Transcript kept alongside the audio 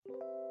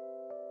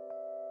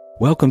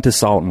Welcome to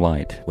Salt and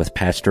Light with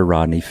Pastor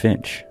Rodney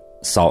Finch.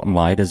 Salt and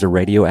Light is a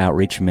radio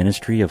outreach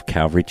ministry of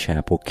Calvary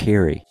Chapel,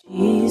 Cary.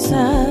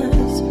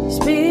 Jesus,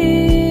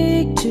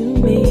 speak to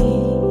me.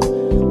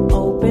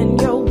 Open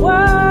your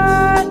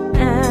word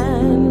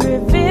and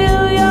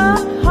reveal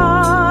your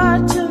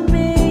heart to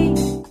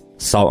me.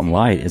 Salt and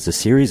Light is a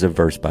series of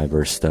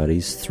verse-by-verse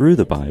studies through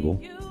the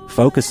Bible,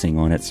 focusing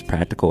on its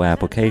practical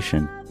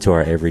application to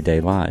our everyday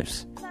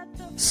lives.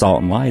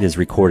 Salt and Light is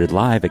recorded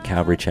live at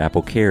Calvary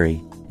Chapel, Cary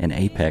in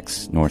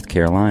Apex, North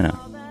Carolina.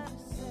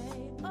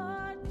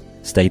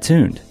 Stay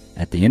tuned.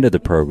 At the end of the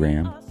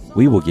program,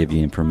 we will give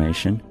you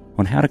information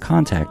on how to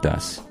contact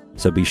us,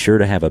 so be sure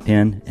to have a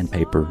pen and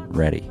paper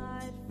ready.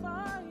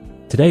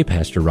 Today,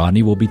 Pastor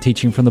Rodney will be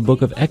teaching from the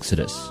book of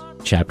Exodus,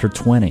 chapter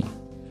 20.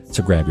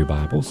 So grab your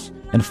Bibles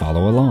and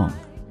follow along.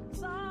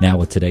 Now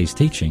with today's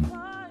teaching,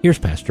 here's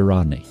Pastor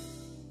Rodney.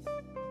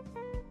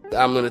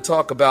 I'm going to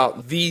talk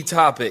about the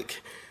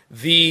topic.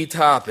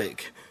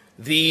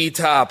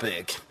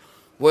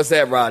 What's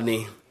that,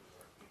 Rodney?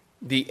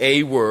 The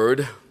A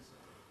word,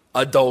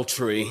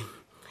 adultery.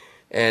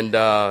 And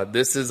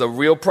this is a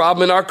real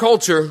problem in our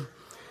culture.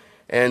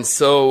 And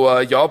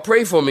so y'all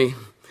pray for me.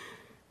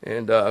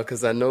 And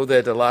because I know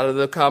that a lot of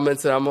the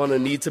comments that I'm going to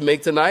need to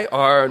make tonight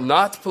are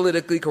not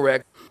politically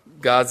correct.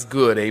 God's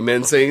good.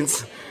 Amen,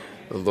 saints?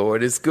 The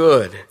Lord is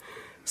good.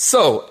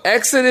 So,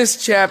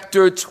 Exodus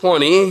chapter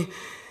 20.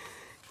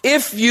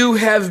 If you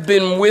have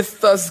been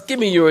with us, give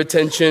me your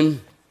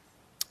attention.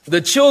 The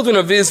children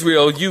of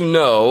Israel, you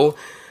know,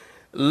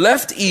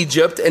 left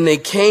Egypt and they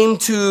came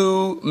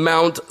to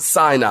Mount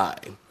Sinai.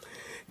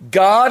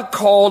 God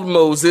called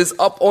Moses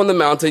up on the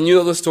mountain. You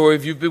know the story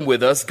if you've been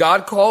with us.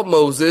 God called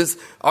Moses,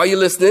 are you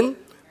listening?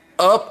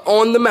 Up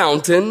on the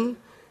mountain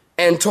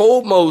and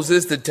told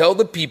Moses to tell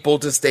the people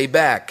to stay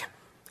back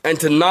and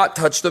to not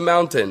touch the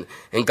mountain.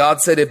 And God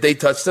said if they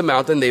touched the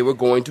mountain, they were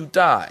going to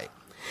die.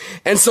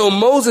 And so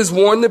Moses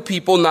warned the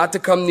people not to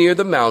come near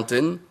the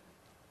mountain.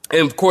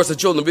 And of course, the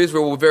children of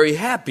Israel were very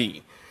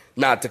happy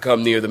not to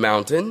come near the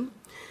mountain.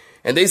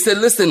 And they said,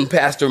 listen,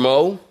 Pastor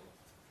Mo,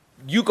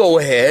 you go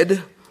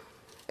ahead.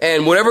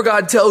 And whatever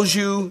God tells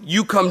you,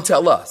 you come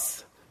tell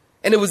us.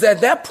 And it was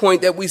at that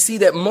point that we see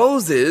that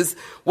Moses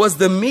was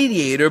the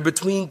mediator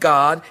between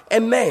God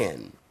and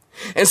man.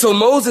 And so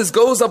Moses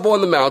goes up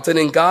on the mountain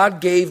and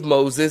God gave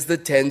Moses the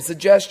 10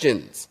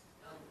 suggestions.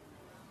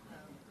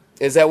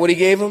 Is that what he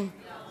gave him?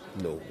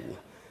 No.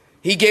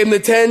 He gave him the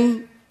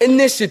 10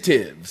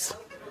 initiatives.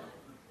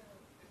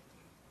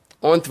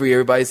 On 3,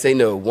 everybody say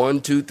no.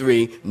 1, 2,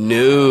 3.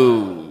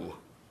 No.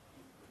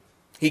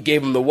 He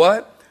gave him the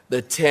what?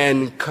 The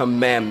 10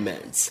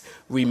 commandments.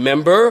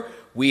 Remember,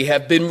 we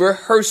have been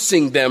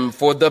rehearsing them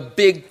for the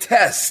big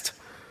test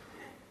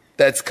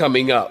that's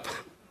coming up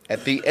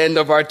at the end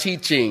of our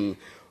teaching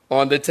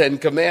on the 10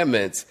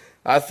 commandments.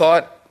 I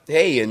thought,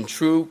 hey, in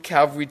true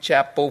Calvary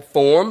Chapel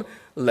form,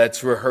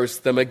 let's rehearse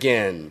them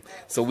again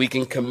so we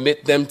can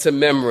commit them to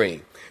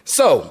memory.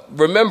 So,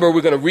 remember,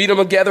 we're going to read them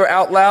together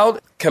out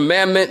loud.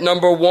 Commandment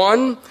number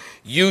 1,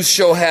 you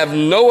shall have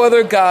no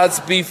other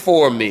gods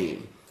before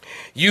me.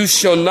 You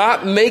shall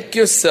not make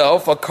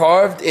yourself a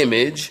carved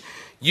image.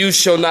 You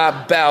shall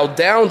not bow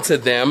down to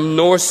them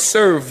nor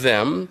serve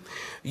them.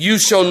 You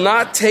shall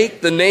not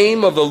take the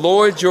name of the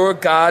Lord your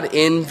God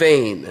in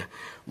vain.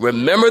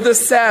 Remember the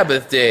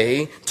Sabbath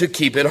day to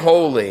keep it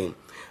holy.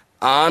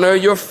 Honor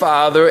your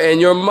father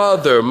and your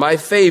mother, my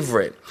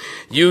favorite.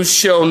 You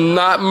shall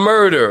not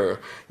murder.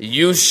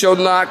 You shall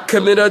not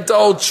commit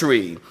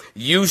adultery.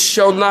 You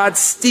shall not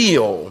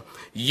steal.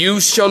 You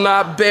shall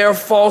not bear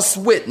false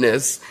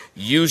witness.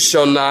 You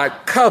shall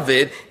not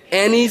covet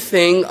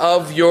anything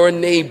of your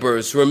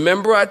neighbors.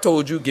 Remember, I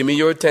told you, give me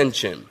your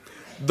attention.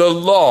 The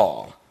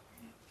law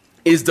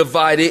is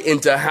divided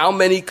into how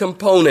many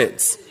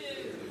components?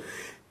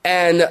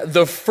 And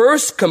the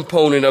first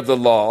component of the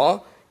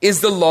law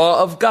is the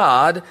law of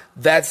God.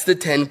 That's the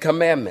 10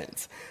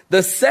 commandments.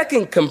 The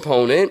second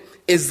component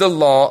is the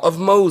law of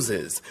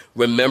Moses.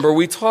 Remember,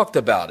 we talked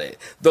about it.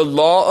 The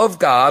law of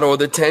God, or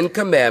the 10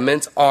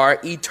 commandments, are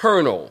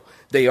eternal.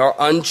 They are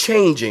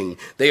unchanging.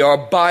 They are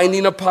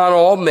binding upon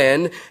all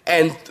men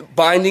and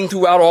binding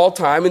throughout all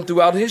time and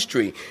throughout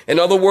history. In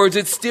other words,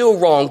 it's still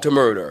wrong to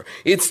murder.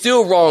 It's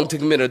still wrong to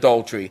commit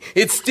adultery.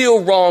 It's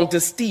still wrong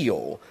to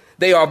steal.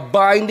 They are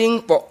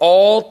binding for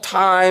all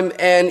time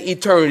and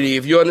eternity.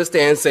 If you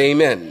understand, say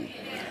amen.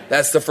 Amen.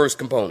 That's the first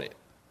component.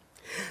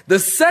 The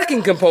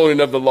second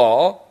component of the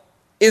law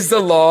is the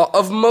law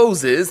of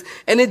Moses,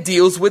 and it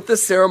deals with the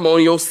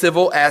ceremonial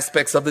civil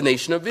aspects of the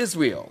nation of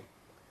Israel.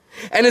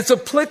 And it's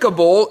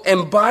applicable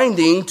and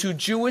binding to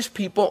Jewish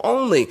people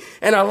only.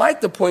 And I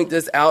like to point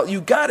this out.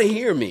 You got to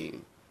hear me.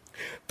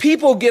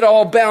 People get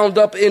all bound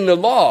up in the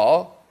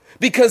law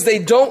because they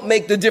don't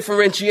make the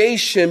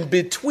differentiation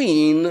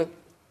between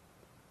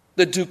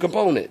the two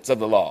components of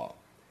the law.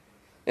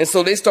 And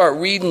so they start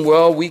reading,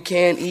 well, we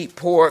can't eat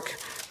pork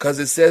because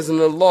it says in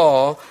the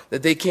law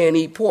that they can't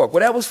eat pork.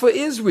 Well, that was for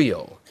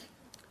Israel.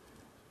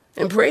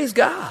 And praise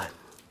God.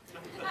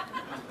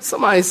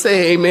 Somebody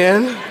say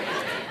amen.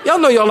 Y'all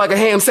know y'all like a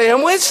ham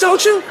sandwich,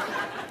 don't you?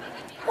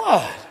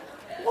 What?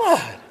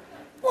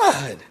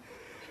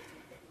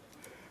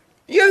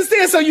 You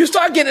understand? So you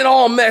start getting it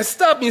all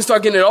messed up, and you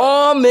start getting it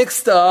all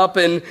mixed up,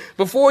 and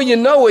before you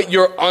know it,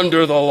 you're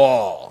under the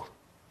law.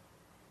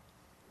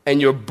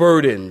 And you're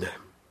burdened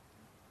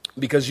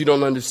because you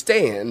don't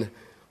understand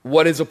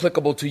what is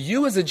applicable to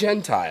you as a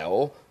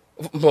Gentile,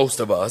 most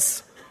of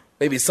us.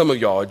 Maybe some of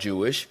y'all are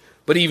Jewish,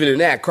 but even in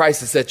that,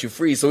 Christ has set you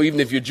free, so even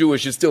if you're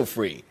Jewish, you're still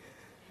free.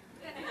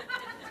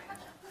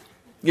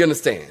 You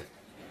understand?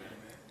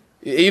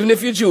 Even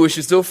if you're Jewish,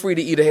 you're still free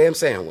to eat a ham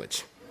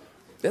sandwich.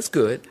 That's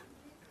good.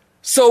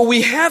 So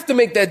we have to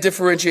make that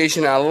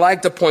differentiation. I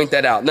like to point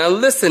that out. Now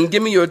listen,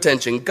 give me your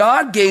attention.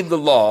 God gave the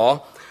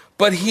law,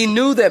 but he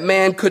knew that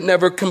man could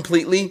never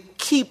completely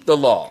keep the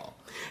law.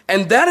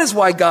 And that is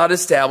why God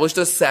established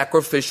a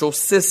sacrificial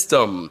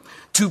system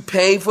to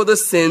pay for the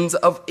sins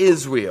of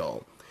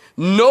Israel.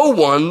 No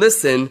one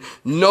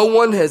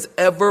has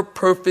ever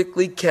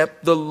perfectly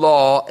kept the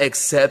law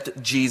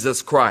except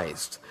Jesus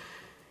Christ.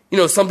 You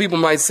know, some people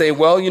might say,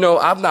 well,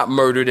 I've not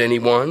murdered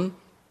anyone.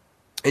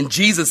 And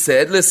Jesus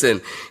said,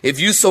 listen, if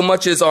you so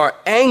much as are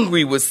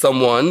angry with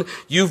someone,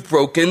 you've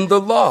broken the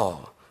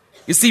law.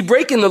 You see,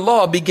 breaking the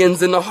law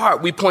begins in the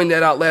heart. We pointed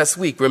that out last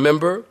week,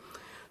 remember?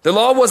 The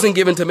law wasn't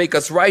given to make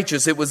us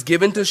righteous. It was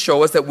given to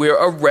show us that we're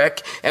a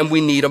wreck and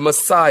we need a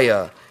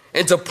Messiah,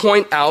 and to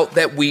point out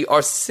that we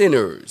are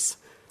sinners.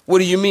 What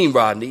do you mean,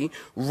 Rodney?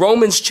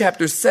 Romans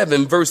chapter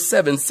 7, verse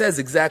 7 says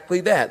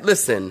exactly that.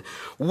 Listen,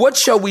 what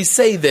shall we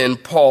say then,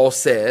 Paul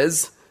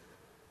says?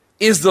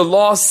 Is the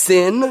law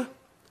sin?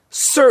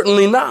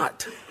 Certainly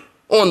not.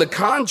 On the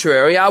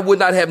contrary, I would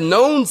not have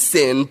known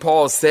sin,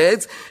 Paul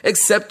says,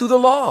 except through the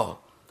law.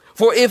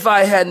 For if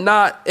I had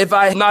not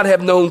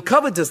have known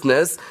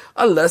covetousness,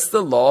 unless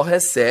the law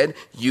has said,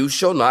 you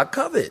shall not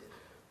covet.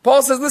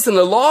 Paul says, listen,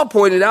 the law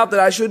pointed out that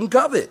I shouldn't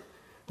covet.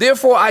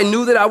 Therefore, I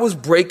knew that I was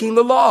breaking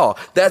the law.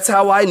 That's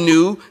how I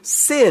knew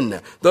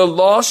sin. The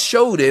law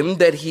showed him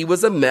that he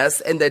was a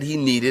mess and that he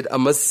needed a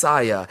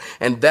Messiah.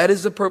 And that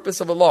is the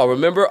purpose of a law.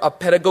 Remember, a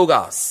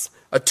pedagogos,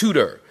 a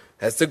tutor.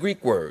 That's the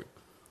Greek word.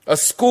 A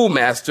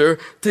schoolmaster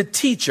to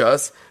teach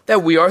us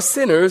that we are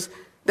sinners,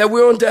 that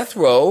we're on death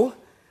row,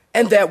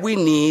 and that we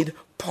need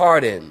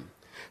pardon.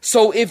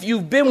 So if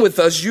you've been with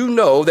us, you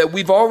know that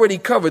we've already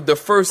covered the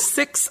first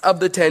 6 of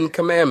the 10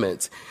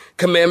 commandments.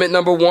 Commandment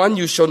number 1,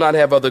 you shall not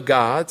have other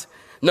gods.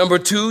 Number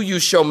 2, you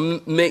shall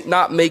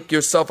not make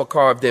yourself a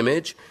carved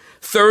image.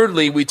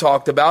 Thirdly, we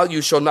talked about,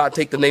 you shall not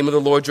take the name of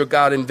the Lord your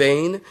God in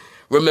vain.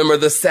 Remember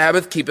the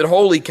Sabbath, keep it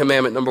holy,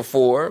 commandment number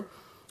 4.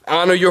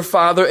 Honor your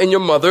father and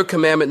your mother,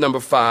 commandment number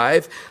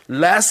 5.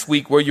 Last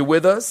week, were you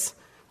with us?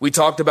 We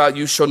talked about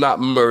you shall not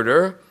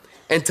murder.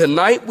 And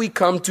tonight we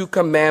come to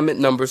commandment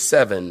number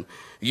 7.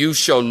 You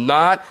shall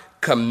not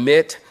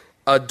commit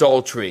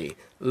adultery.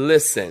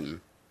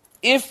 Listen,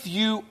 if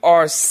you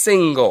are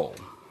single,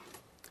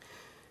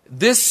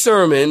 this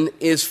sermon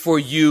is for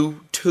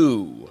you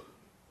too.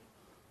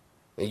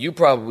 And you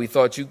probably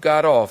thought you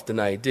got off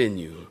tonight, didn't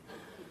you?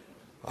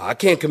 I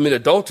can't commit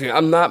adultery.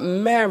 I'm not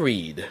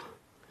married.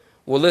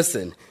 Well,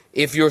 listen,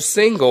 if you're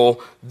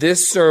single,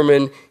 this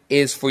sermon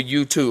is for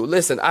you too.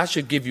 Listen, I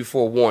should give you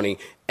forewarning.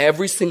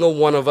 Every single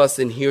one of us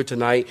in here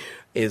tonight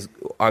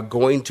are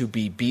going to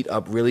be beat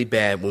up really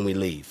bad when we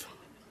leave.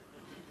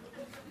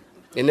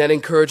 Isn't that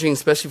encouraging,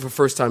 especially for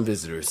first-time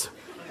visitors?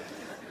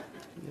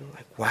 You're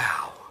like,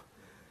 wow.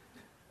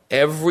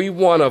 Every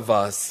one of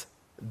us,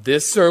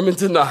 this sermon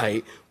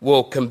tonight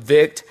will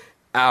convict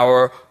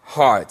our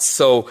hearts.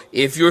 So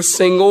if you're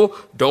single,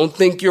 don't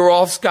think you're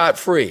off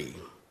scot-free.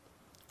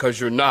 Because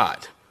you're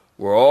not.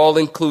 We're all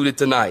included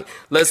tonight.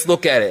 Let's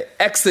look at it.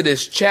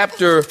 Exodus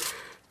chapter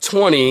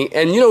 20.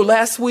 And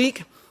last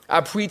week I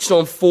preached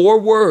on 4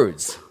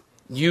 words.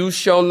 You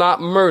shall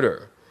not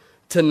murder.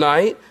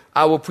 Tonight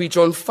I will preach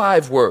on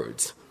 5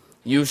 words.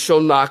 You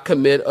shall not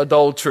commit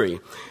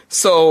adultery.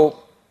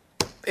 So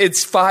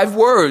it's 5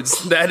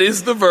 words. That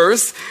is the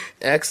verse.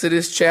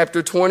 Exodus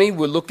chapter 20.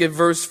 We'll look at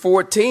verse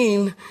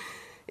 14.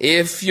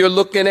 If you're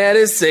looking at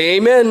it, say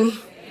amen.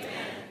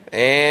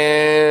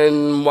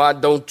 And why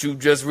don't you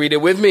just read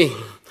it with me?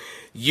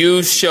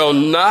 You shall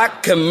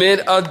not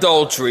commit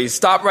adultery.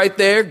 Stop right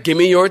there. Give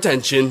me your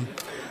attention.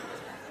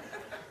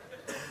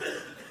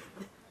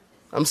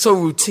 I'm so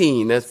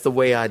routine. That's the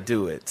way I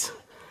do it.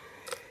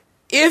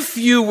 If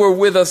you were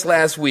with us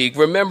last week,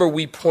 remember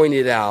we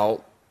pointed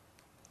out,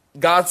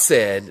 God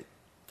said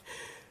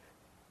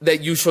that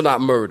you shall not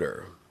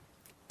murder.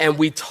 And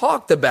we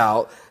talked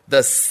about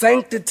the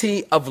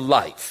sanctity of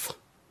life.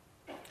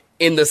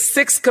 In the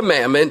 6th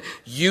commandment,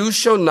 you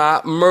shall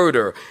not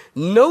murder.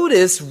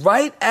 Notice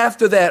right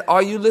after that,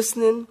 are you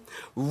listening?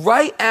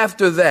 Right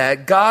after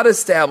that, God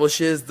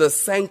establishes the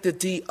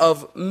sanctity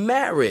of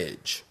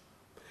marriage.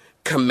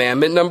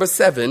 Commandment number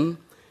 7,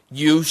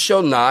 you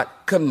shall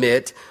not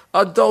commit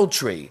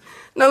adultery.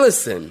 Now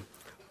listen,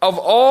 of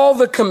all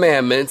the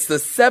commandments, the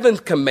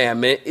 7th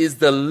commandment is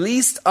the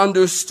least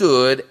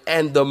understood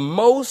and the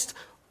most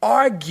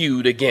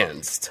argued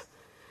against.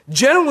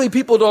 Generally,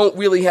 people don't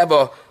really have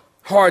a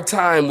hard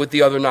time with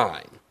the other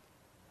 9.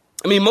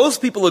 I mean,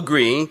 most people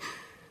agree.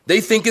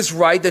 They think it's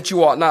right that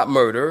you ought not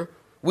murder.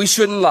 We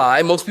shouldn't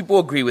lie. Most people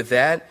agree with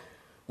that.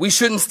 We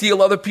shouldn't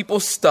steal other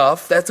people's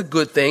stuff. That's a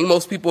good thing.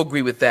 Most people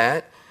agree with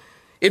that.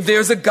 If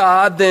there's a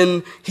God,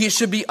 then he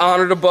should be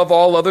honored above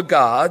all other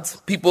gods.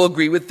 People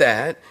agree with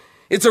that.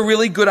 It's a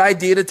really good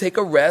idea to take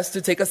a rest,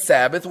 to take a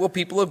Sabbath. Well,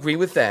 people agree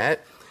with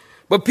that.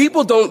 But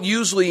people don't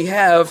usually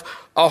have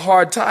a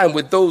hard time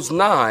with those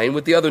 9,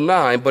 with the other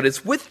 9. But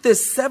it's with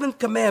this 7th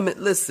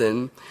commandment,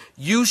 listen,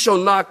 you shall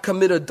not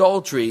commit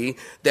adultery,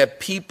 that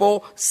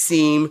people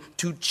seem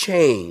to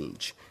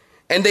change.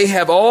 And they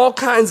have all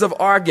kinds of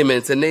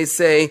arguments, and they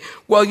say,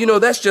 well,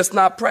 that's just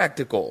not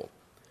practical.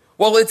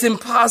 Well, it's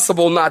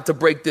impossible not to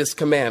break this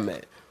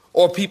commandment.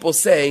 Or people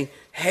say,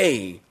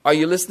 hey, are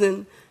you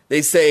listening?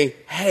 They say,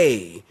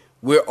 hey,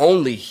 we're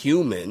only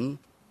human.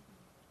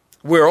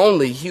 We're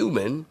only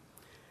human.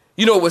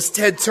 It was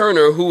Ted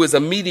Turner, who is a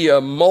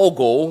media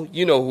mogul.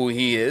 You know who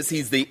he is.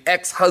 He's the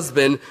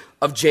ex-husband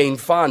of Jane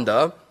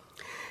Fonda.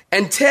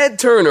 And Ted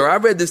Turner, I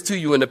read this to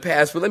you in the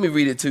past, but let me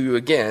read it to you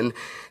again.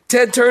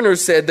 Ted Turner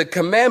said the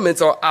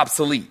commandments are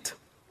obsolete.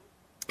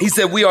 He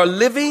said we are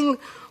living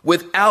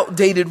with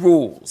outdated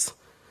rules.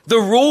 The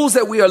rules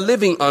that we are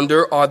living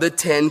under are the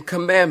 10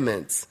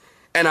 commandments.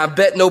 And I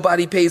bet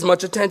nobody pays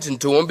much attention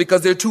to them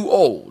because they're too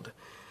old.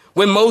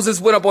 When Moses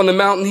went up on the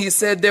mountain, he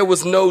said there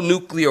was no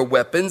nuclear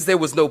weapons. There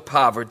was no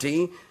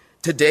poverty.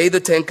 Today, the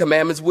 10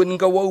 commandments wouldn't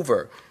go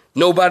over.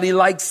 Nobody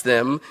likes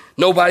them.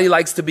 Nobody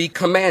likes to be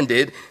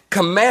commanded.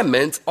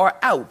 Commandments are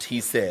out,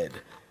 he said.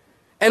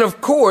 And of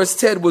course,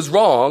 Ted was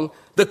wrong.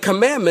 The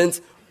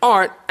commandments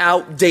aren't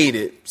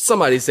outdated.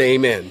 Somebody say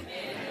amen.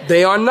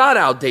 They are not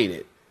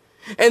outdated.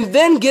 And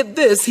then get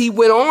this, he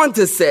went on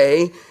to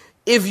say,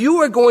 if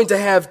you are going to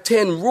have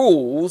 10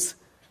 rules,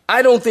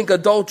 I don't think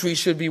adultery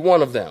should be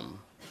one of them.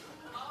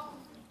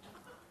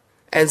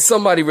 And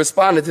somebody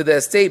responded to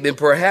that statement,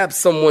 perhaps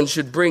someone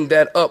should bring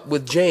that up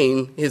with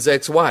Jane, his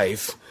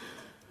ex-wife.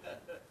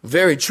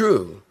 Very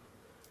true.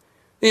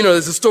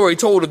 There's a story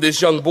told of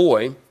this young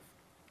boy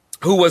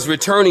who was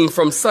returning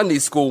from Sunday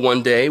school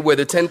one day where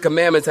the 10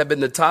 commandments had been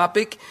the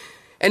topic.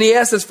 And he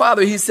asked his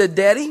father, he said,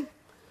 Daddy,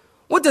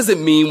 what does it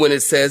mean when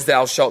it says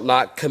thou shalt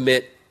not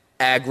commit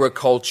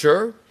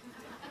agriculture?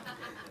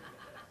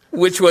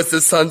 Which was the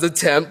son's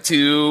attempt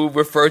to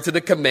refer to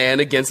the command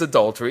against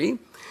adultery.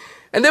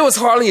 And there was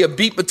hardly a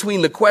beat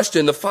between the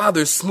question. The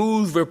father's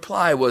smooth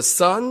reply was,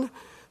 son,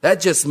 that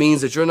just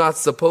means that you're not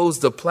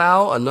supposed to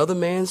plow another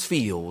man's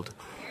field.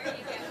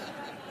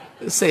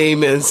 Say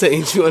amen,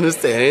 saints, you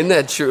understand. Isn't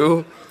that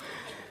true?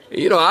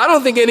 I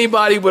don't think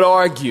anybody would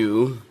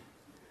argue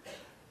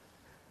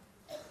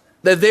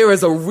that there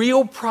is a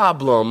real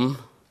problem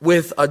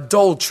with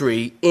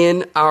adultery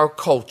in our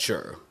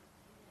culture.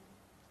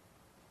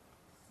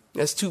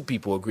 That's 2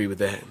 people agree with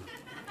that.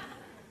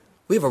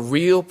 We have a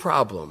real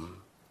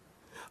problem.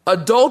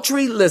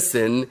 Adultery,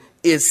 listen,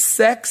 is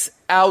sex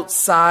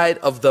outside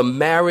of the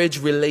marriage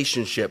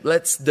relationship.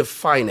 Let's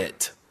define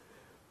it.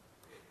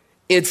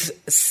 It's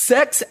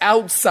sex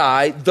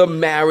outside the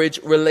marriage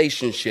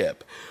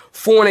relationship.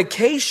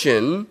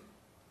 Fornication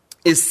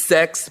is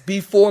sex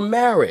before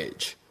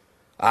marriage.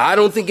 I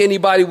don't think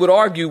anybody would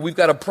argue we've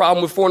got a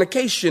problem with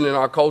fornication in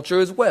our culture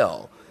as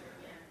well.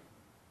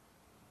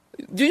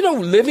 Do you know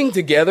living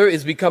together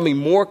is becoming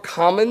more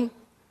common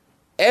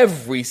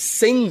every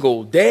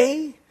single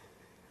day?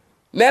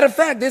 Matter of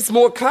fact, it's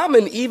more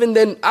common even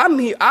than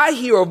I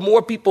hear of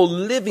more people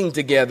living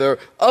together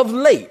of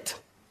late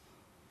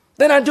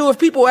than I do of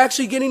people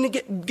actually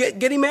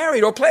getting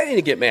married or planning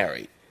to get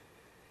married.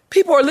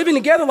 People are living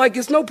together like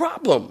it's no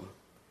problem.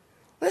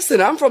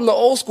 Listen, I'm from the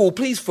old school.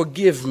 Please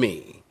forgive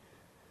me.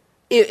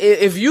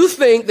 If you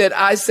think that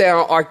I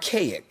sound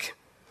archaic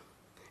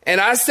and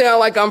I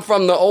sound like I'm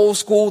from the old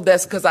school,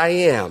 that's because I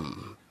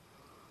am.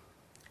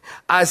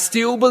 I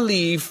still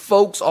believe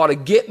folks ought to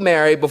get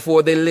married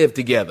before they live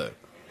together.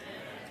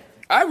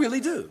 I really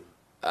do.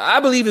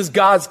 I believe it's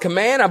God's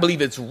command. I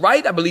believe it's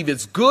right. I believe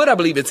it's good. I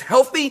believe it's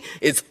healthy.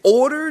 It's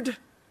ordered.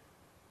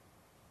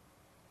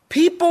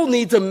 People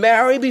need to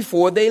marry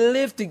before they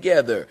live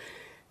together.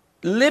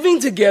 Living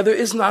together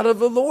is not of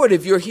the Lord.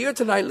 If you're here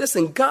tonight,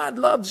 listen, God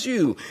loves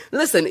you.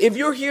 Listen, if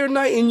you're here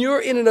tonight and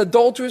you're in an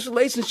adulterous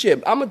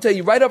relationship, I'm going to tell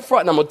you right up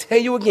front, and I'm going to tell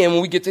you again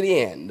when we get to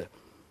the end.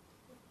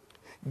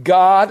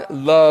 God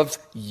loves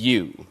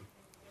you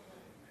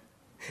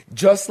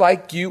just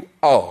like you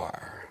are.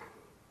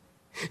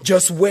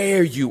 Just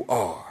where you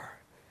are,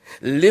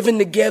 living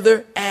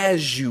together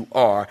as you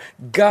are.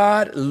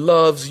 God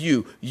loves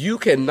you. You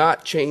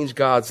cannot change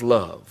God's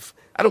love.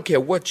 I don't care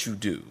what you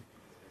do.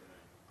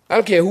 I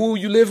don't care who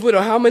you live with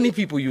or how many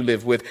people you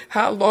live with,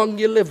 how long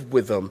you live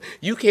with them.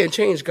 You can't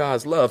change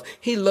God's love.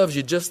 He loves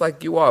you just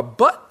like you are,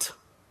 but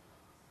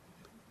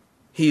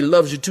he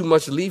loves you too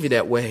much to leave you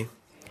that way.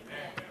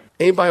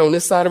 Anybody on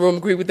this side of the room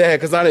agree with that?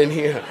 Because I didn't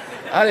hear.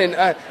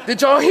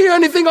 Did y'all hear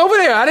anything over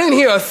there? I didn't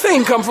hear a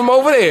thing come from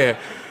over there.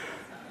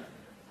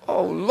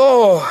 Oh,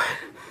 Lord.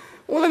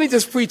 Well, let me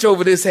just preach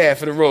over this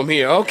half of the room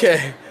here.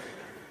 Okay.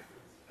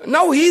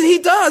 No, he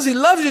does. He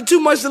loves you too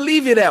much to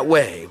leave you that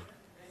way.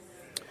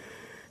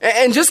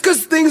 And just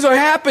because things are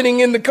happening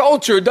in the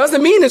culture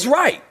doesn't mean it's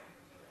right.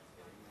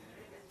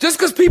 Just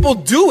because people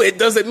do it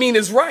doesn't mean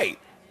it's right.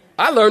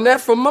 I learned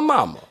that from my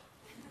mama.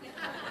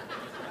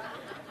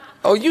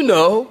 Oh, you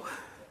know.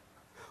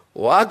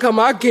 Well, how come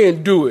I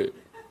can't do it?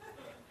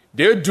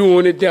 They're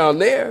doing it down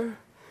there.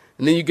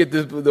 And then you get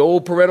the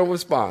old parental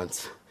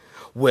response.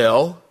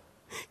 Well,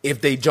 if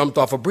they jumped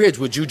off a bridge,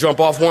 would you jump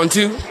off one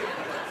too?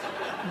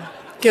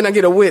 Can I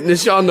get a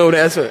witness? Y'all know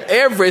that's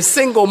every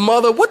single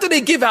mother. What do they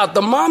give out?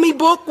 The mommy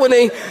book when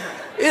they,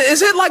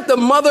 is it like the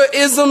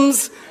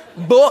mother-isms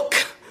book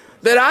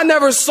that I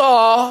never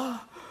saw,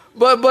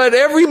 but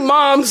every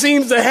mom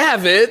seems to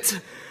have it?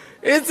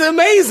 It's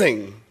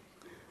amazing.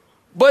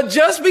 But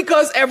just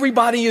because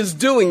everybody is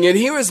doing it,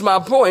 here is my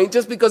point,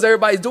 just because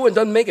everybody's doing it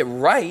doesn't make it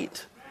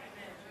right.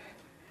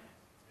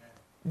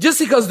 Just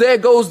because there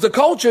goes the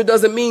culture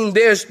doesn't mean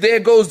there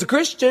goes the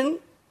Christian.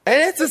 And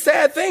it's a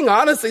sad thing.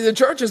 Honestly, the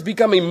church is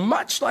becoming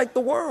much like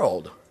the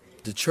world.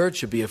 The church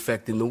should be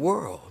affecting the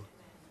world.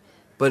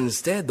 But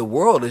instead, the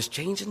world is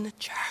changing the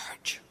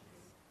church.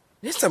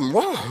 There's something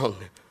wrong.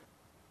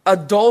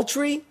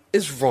 Adultery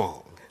is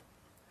wrong.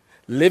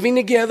 Living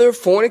together,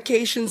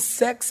 fornication,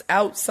 sex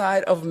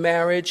outside of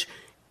marriage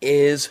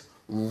is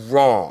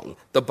wrong.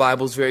 The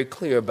Bible's very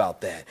clear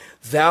about that.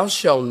 Thou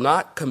shalt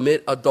not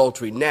commit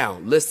adultery. Now,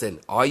 listen,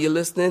 are you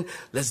listening?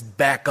 Let's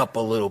back up a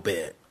little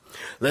bit.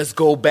 Let's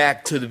go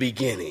back to the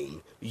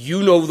beginning.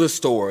 You know the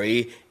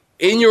story.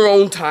 In your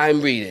own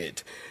time, read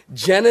it.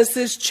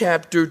 Genesis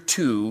chapter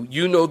 2,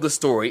 you know the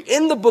story.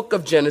 In the book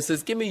of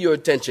Genesis, give me your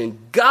attention.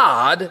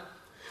 God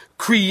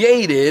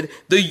created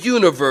the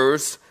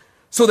universe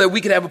so that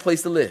we could have a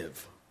place to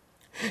live.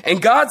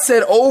 And God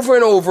said over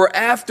and over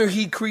after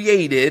he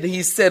created,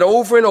 he said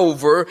over and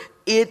over,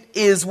 it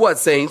is what,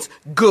 saints?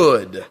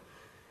 Good.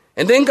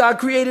 And then God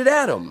created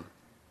Adam.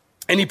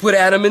 And he put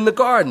Adam in the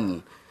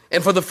garden.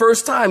 And for the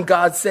first time,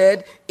 God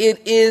said,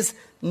 it is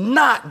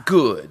not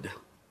good.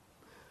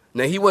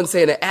 Now, he wasn't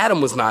saying that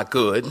Adam was not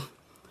good.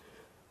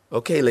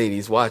 Okay,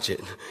 ladies, watch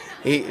it.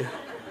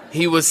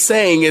 He was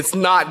saying it's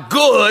not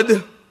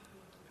good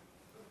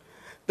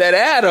that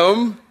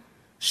Adam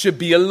should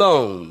be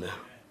alone.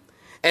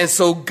 And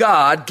so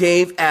God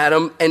gave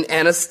Adam an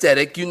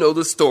anesthetic, you know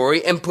the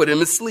story, and put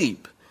him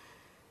asleep.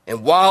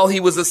 And while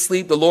he was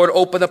asleep, the Lord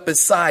opened up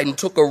his side and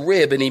took a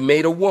rib and he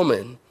made a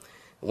woman.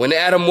 When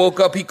Adam woke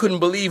up, he couldn't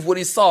believe what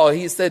he saw.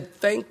 He said,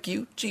 thank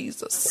you,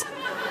 Jesus.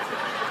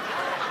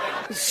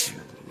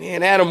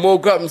 Man, Adam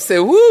woke up and said,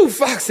 woo,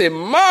 Fox said,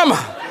 Mama,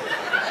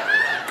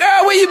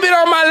 girl, where you been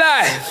all my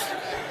life?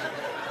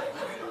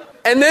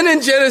 And then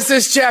in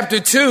Genesis chapter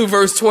 2,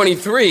 verse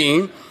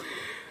 23,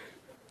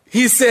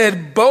 he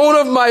said, bone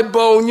of my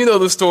bone, you know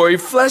the story,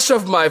 flesh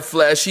of my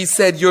flesh. He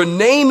said, your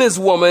name is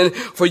woman,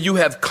 for you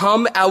have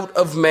come out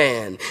of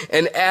man.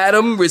 And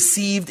Adam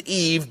received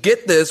Eve.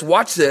 Get this,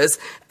 watch this.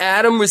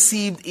 Adam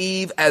received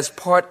Eve as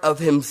part of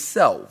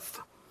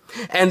himself.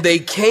 And they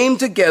came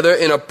together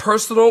in a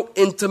personal,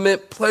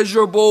 intimate,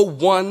 pleasurable,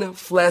 one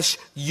flesh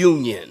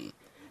union.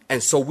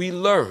 And so we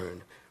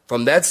learn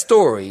from that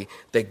story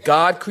that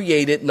God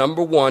created,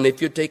 number one, if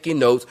you're taking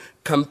notes,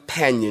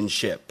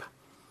 companionship.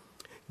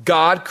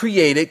 God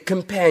created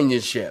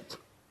companionship.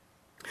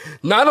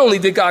 Not only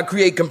did God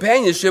create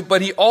companionship,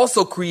 but he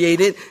also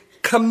created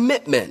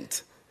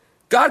commitment.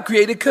 God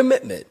created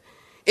commitment.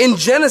 In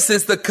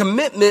Genesis, the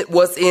commitment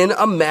was in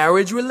a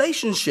marriage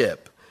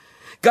relationship.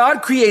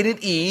 God created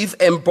Eve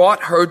and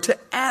brought her to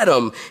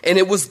Adam, and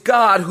it was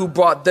God who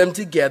brought them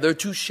together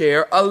to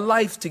share a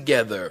life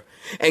together.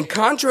 And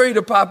contrary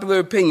to popular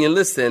opinion,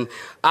 listen,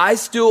 I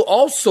still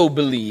also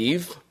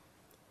believe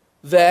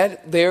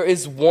that there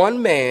is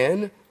one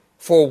man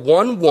for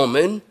one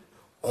woman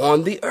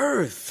on the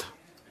earth.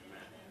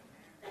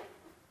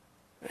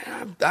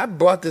 I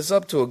brought this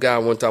up to a guy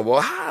one time.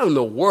 Well, how in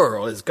the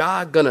world is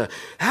God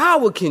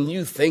how can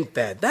you think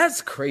that?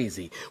 That's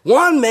crazy.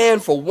 One man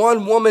for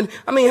one woman.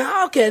 I mean,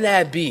 how can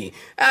that be?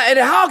 And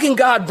how can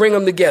God bring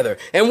them together?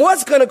 And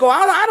what's going to go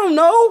on? I don't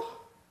know.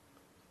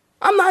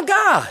 I'm not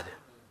God.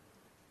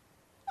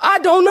 I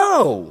don't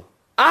know.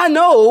 I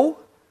know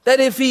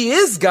that if he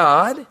is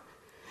God,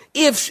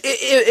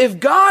 if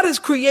God has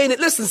created,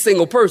 listen,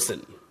 single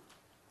person,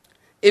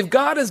 if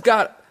God has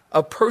got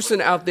a person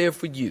out there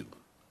for you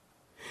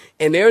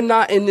and they're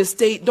not in this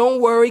state,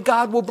 don't worry,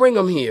 God will bring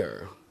them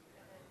here.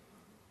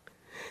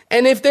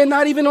 And if they're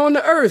not even on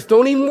the earth,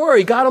 don't even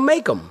worry, God will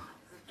make them.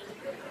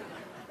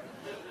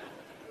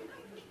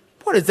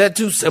 What, is that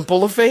too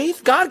simple a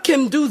faith? God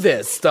can do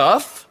this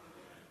stuff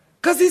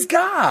because he's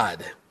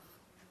God.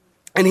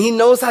 And he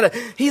knows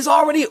he's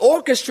already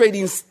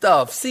orchestrating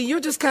stuff. See, you're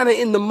just kind of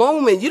in the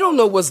moment. You don't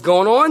know what's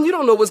going on. You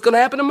don't know what's going to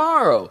happen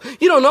tomorrow.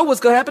 You don't know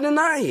what's going to happen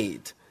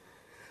tonight.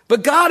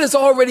 But God has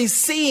already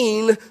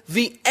seen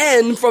the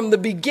end from the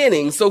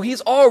beginning. So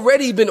he's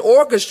already been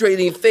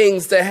orchestrating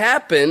things to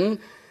happen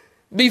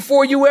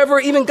before you ever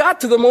even got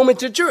to the moment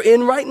that you're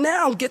in right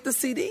now. Get the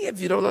CD if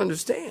you don't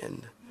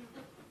understand.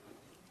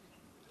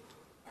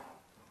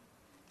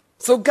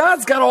 So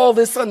God's got all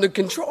this under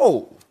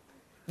control.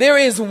 There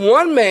is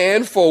one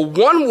man for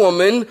one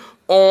woman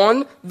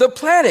on the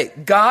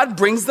planet. God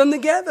brings them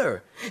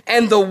together.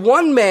 And the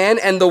one man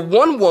and the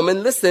one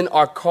woman, listen,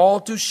 are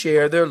called to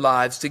share their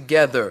lives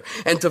together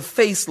and to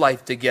face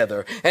life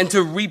together and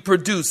to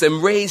reproduce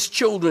and raise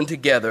children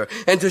together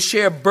and to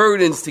share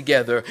burdens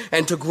together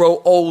and to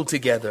grow old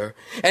together.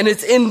 And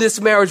it's in this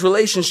marriage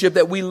relationship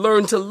that we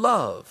learn to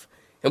love.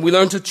 And we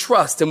learn to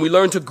trust and we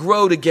learn to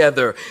grow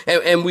together.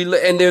 And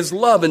there's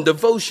love and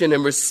devotion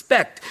and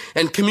respect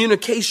and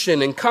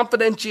communication and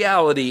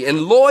confidentiality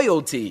and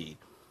loyalty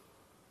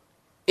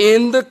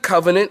in the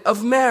covenant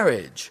of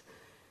marriage.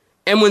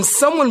 And when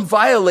someone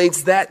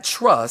violates that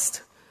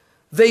trust,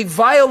 they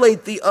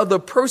violate the other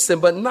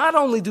person. But not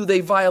only do they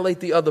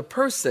violate the other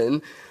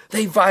person,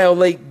 they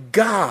violate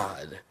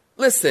God.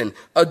 Listen,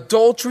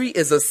 adultery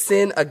is a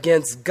sin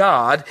against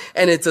God,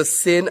 and it's a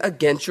sin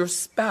against your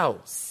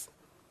spouse.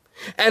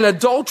 And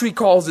adultery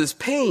causes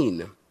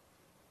pain,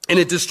 and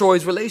it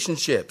destroys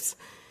relationships,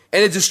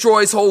 and it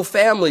destroys whole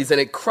families, and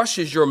it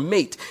crushes your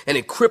mate, and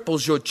it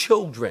cripples your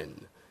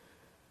children.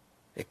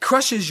 It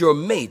crushes your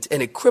mate,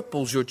 and it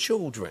cripples your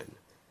children.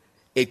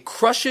 It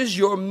crushes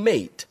your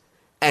mate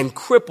and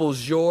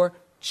cripples your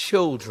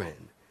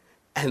children.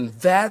 And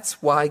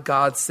that's why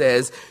God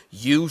says,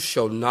 you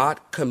shall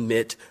not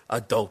commit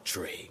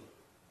adultery.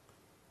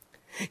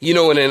 You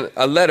know, in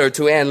a letter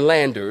to Ann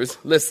Landers,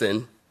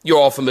 listen, you're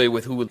all familiar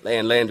with who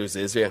Ann Landers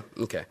is, yeah?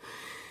 Okay.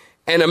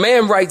 And a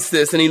man writes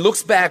this, and he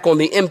looks back on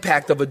the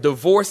impact of a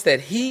divorce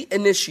that he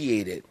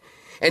initiated.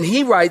 And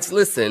he writes,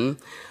 listen,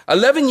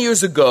 11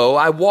 years ago,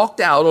 I walked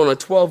out on a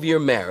 12-year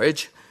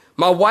marriage.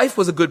 My wife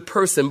was a good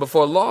person, but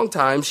for a long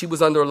time, she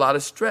was under a lot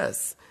of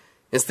stress.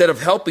 Instead of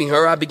helping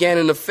her, I began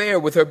an affair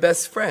with her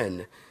best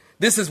friend.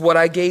 This is what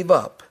I gave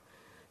up.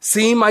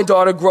 Seeing my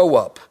daughter grow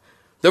up,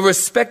 the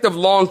respect of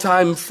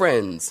longtime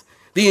friends,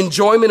 the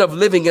enjoyment of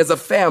living as a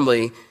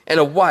family, and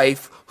a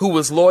wife who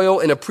was loyal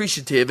and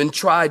appreciative and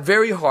tried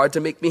very hard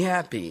to make me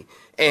happy.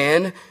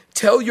 And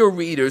tell your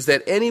readers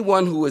that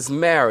anyone who is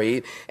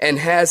married and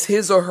has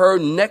his or her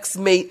next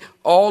mate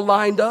all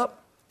lined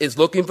up is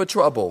looking for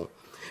trouble.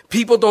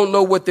 People don't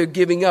know what they're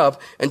giving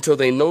up until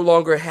they no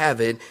longer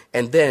have it,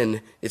 and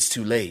then it's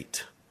too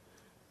late.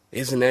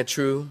 Isn't that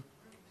true?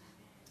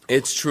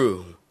 It's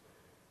true.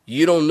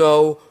 You don't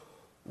know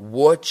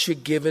what you're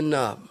giving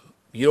up.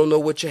 You don't know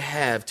what you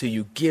have till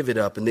you give it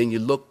up, and then you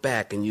look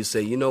back and you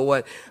say, you know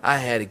what? I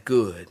had it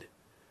good.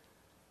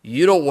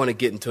 You don't want to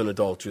get into an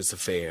adulterous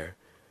affair.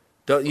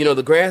 You know,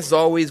 the grass is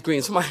always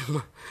green.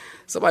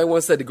 Somebody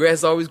once said the grass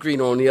is always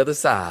greener on the other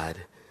side,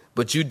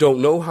 but you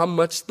don't know how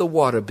much the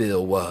water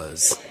bill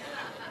was.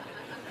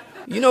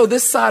 You know,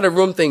 this side of the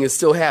room thing is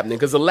still happening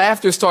because the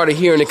laughter started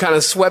here and it kind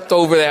of swept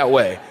over that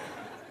way.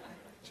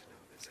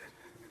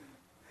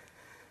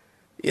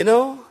 You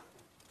know,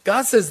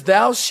 God says,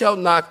 thou shalt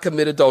not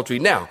commit adultery.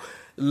 Now,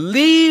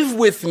 leave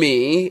with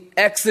me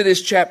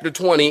Exodus chapter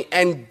 20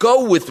 and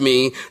go with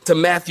me to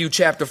Matthew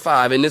chapter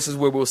 5. And this is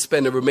where we'll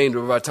spend the remainder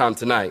of our time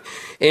tonight.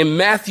 In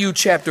Matthew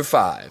chapter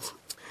 5.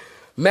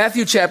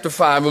 Matthew chapter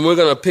 5, and we're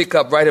going to pick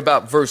up right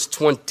about verse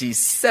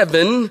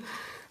 27.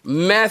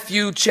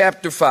 Matthew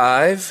chapter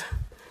 5,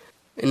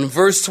 in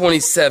verse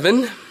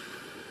 27.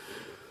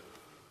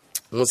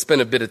 We'll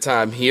spend a bit of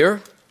time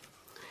here.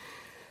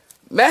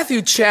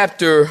 Matthew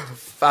chapter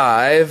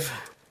 5,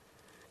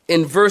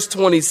 in verse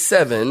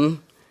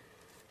 27,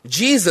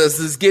 Jesus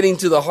is getting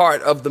to the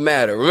heart of the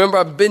matter. Remember,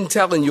 I've been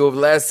telling you over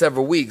the last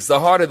several weeks, the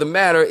heart of the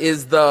matter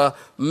is the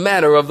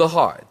matter of the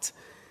heart.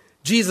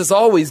 Jesus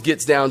always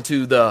gets down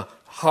to the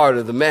heart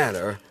of the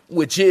matter,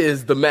 which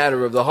is the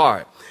matter of the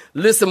heart.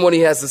 Listen what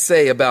he has to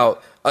say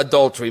about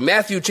adultery.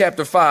 Matthew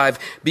chapter 5,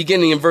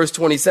 beginning in verse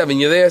 27.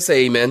 You there?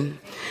 Say amen.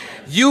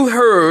 You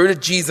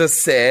heard,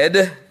 Jesus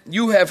said,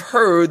 you have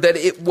heard that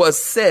it was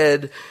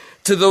said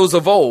to those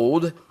of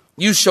old,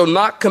 you shall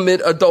not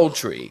commit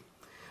adultery.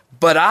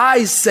 But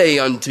I say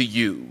unto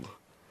you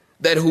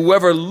that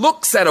whoever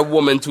looks at a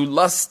woman to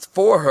lust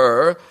for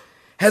her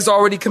has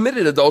already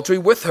committed adultery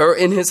with her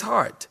in his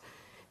heart.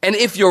 And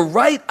if your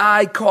right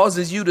eye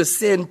causes you to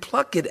sin,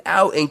 pluck it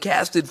out and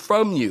cast it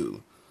from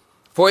you.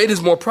 For it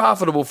is more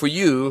profitable for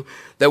you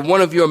that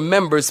one of your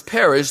members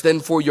perish than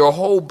for your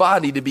whole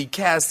body to be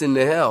cast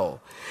into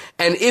hell.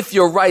 And if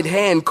your right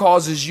hand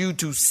causes you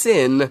to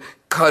sin,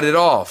 cut it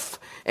off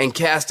and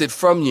cast it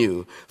from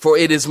you. For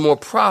it is more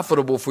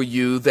profitable for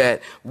you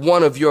that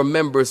one of your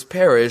members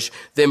perish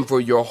than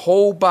for your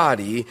whole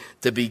body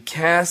to be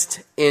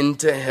cast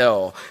into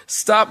hell.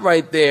 Stop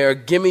right there.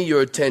 Give me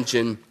your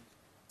attention.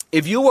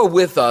 If you were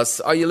with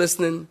us, are you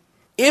listening?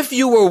 If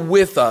you were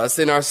with us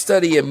in our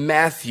study of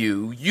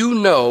Matthew, you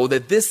know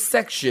that this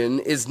section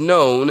is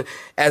known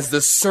as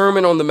the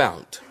Sermon on the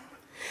Mount.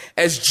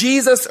 As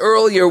Jesus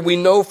earlier, we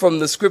know from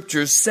the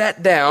scriptures,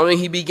 sat down and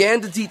he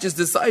began to teach his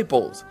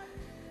disciples.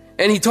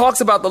 And he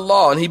talks about the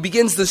law and he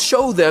begins to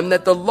show them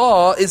that the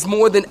law is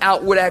more than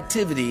outward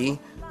activity.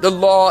 The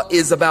law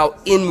is about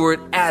inward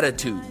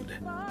attitude.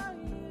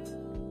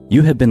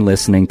 You have been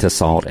listening to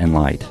Salt and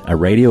Light, a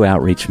radio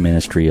outreach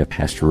ministry of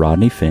Pastor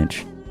Rodney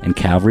Finch and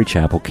Calvary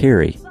Chapel,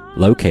 Cary,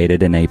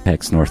 located in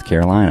Apex, North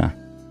Carolina.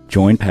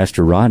 Join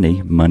Pastor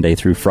Rodney Monday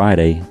through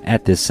Friday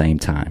at this same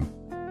time.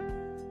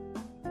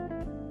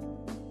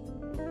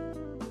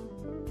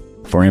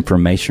 For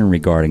information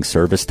regarding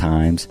service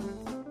times,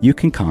 you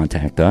can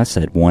contact us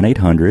at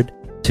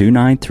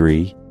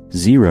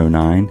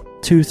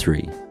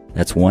 1-800-293-0923.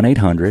 That's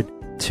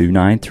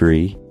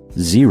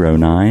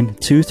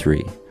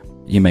 1-800-293-0923.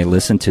 You may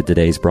listen to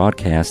today's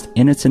broadcast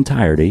in its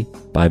entirety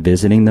by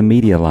visiting the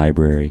media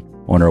library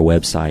on our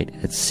website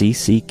at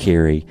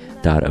cccary.org.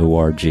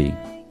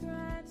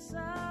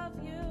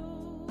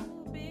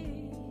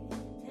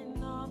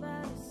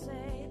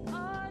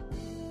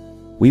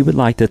 We would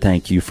like to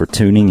thank you for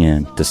tuning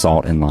in to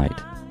Salt and Light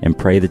and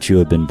pray that you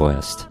have been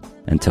blessed.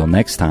 Until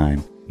next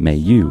time, may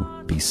you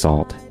be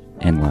salt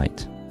and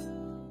light.